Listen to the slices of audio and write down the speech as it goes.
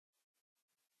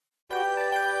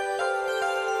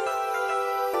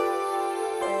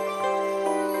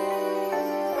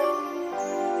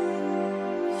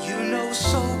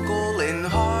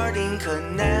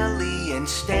and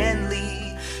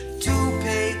Stanley,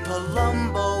 Dupee,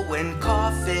 Palumbo, and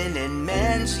Coffen, and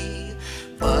Manzi.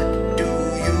 But do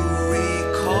you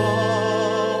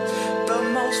recall the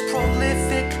most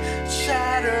prolific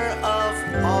chatter of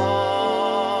all?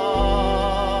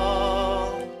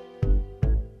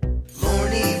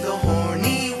 Lorney the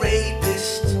Horny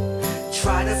Rapist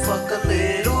tried to fuck a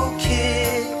little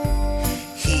kid.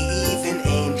 He even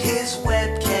aimed his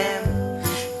webcam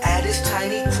at his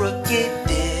tiny crooked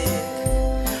dick.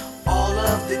 All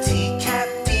of the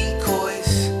TCAP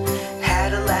decoys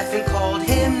had a laugh and called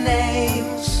him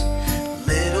names.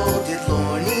 Little did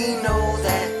Lorney know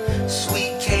that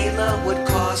sweet Kayla would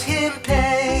cause him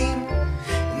pain.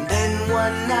 And then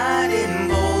one night in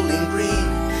Bowling Green,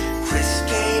 Chris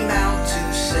came out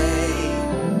to say,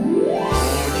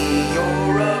 Horny,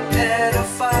 you're a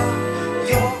pedophile,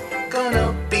 you're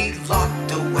gonna be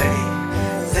locked away.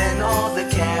 Then all the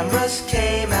cameras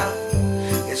came out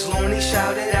as Lorney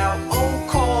shouted out, oh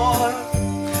Cawd,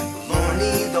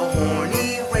 Lorney the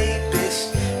Horny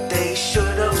Rapist, they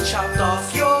should have chopped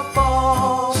off your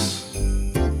balls.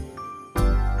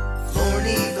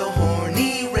 Lorney the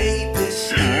Horny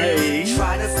Rapist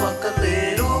tried to fuck a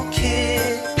little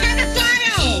kid.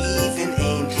 He even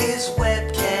aimed his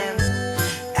webcam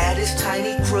at his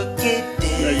tiny crooked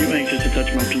dick. You anxious to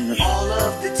touch my penis? All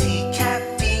of the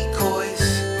TCAP decoys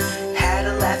had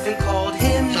a laugh and called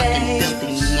him names.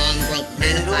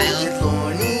 Little did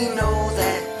Lorney know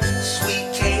that sweet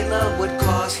Kayla would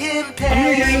cause him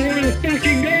pain.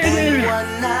 And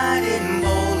one night in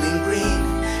Bowling Green,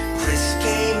 Chris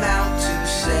came out to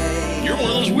say, You're one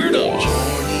of those weirdos.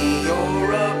 Horny,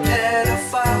 you're a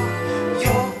pedophile,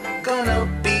 you're gonna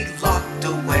be locked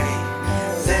away.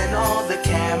 Then all the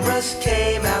cameras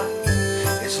came out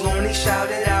as Lorney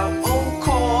shouted out, oh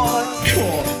Cawd,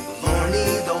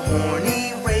 Lorney the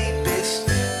Horny Rapist,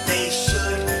 they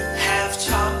should have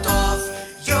chopped off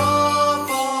your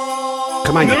balls.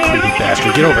 Come on, you creepy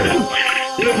bastard, get over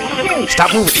here.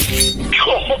 Stop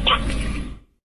moving.